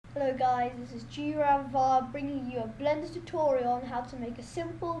Hello guys, this is GRAMVAR bringing you a Blender tutorial on how to make a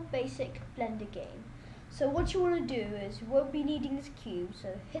simple, basic Blender game. So what you want to do is, you won't be needing this cube, so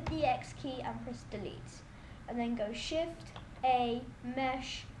hit the X key and press delete. And then go Shift, A,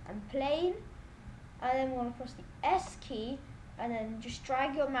 Mesh and Plane. And then we want to press the S key and then just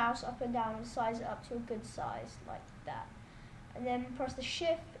drag your mouse up and down and size it up to a good size, like that. And then press the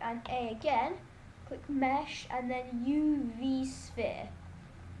Shift and A again, click Mesh and then UV Sphere.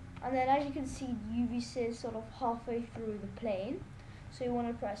 And then as you can see, the UV sphere is sort of halfway through the plane. So you want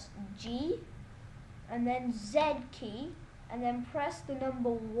to press G and then Z key and then press the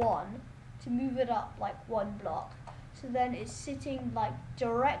number 1 to move it up like one block. So then it's sitting like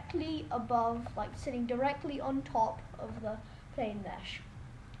directly above, like sitting directly on top of the plane mesh.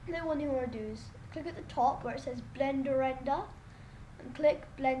 And then what you want to do is click at the top where it says Blender Render and click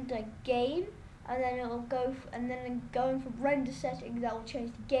Blender Game. And then it'll go, and then going from render settings, that will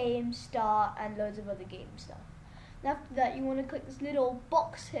change the game, start, and loads of other game stuff. And after that, you want to click this little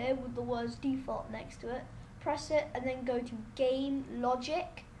box here with the words default next to it. Press it, and then go to Game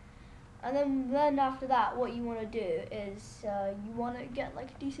Logic. And then after that, what you want to do is you want to get like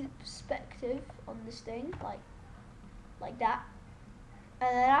a decent perspective on this thing, like that.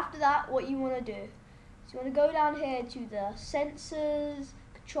 And then after that, what you want to do is you want to go down here to the sensors,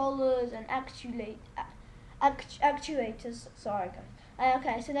 controllers and actuators. Sorry guys.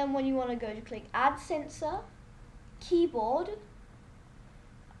 Okay, so then when you want to go to click add sensor, keyboard,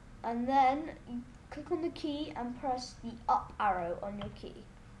 and then you click on the key and press the up arrow on your key.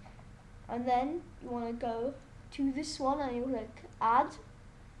 And then you want to go to this one and you click add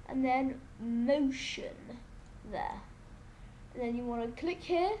and then motion there. And then you want to click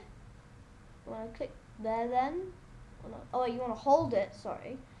here. You want to click there then. Oh, you want to hold it,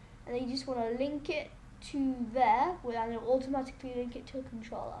 sorry, and then you just want to link it to there, and it'll automatically link it to a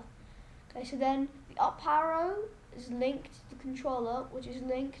controller. Okay, so then the up arrow is linked to the controller, which is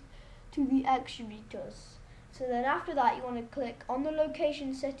linked to the actuators. So then after that, you want to click on the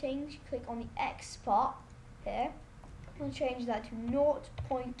location settings, you click on the X spot here, and change that to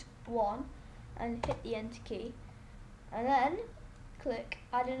 0.1, and hit the enter key, and then click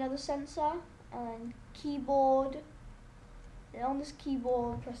add another sensor, and keyboard. Then on this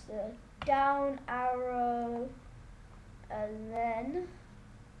keyboard, press the down arrow, and then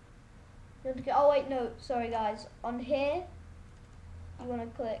oh wait, no, sorry guys. On here, you want to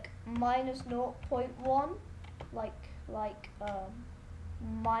click minus 0.1, like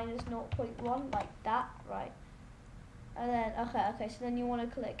minus 0.1, like that, right? And then okay. So then you want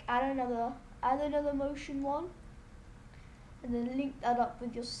to click add another motion one, and then link that up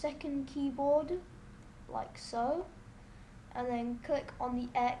with your second keyboard, like so. And then click on the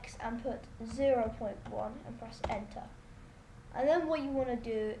X and put 0.1 and press enter. And then what you want to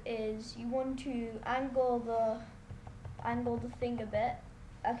do is you want to angle the thing a bit,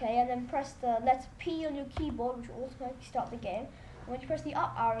 okay, and then press the letter P on your keyboard, which will automatically start the game. And when you press the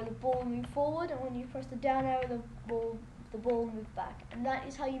up arrow, the ball will move forward, and when you press the down arrow, the ball will move back. And that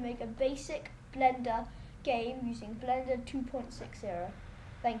is how you make a basic Blender game using Blender 2.60.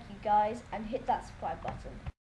 Thank you guys, and hit that subscribe button.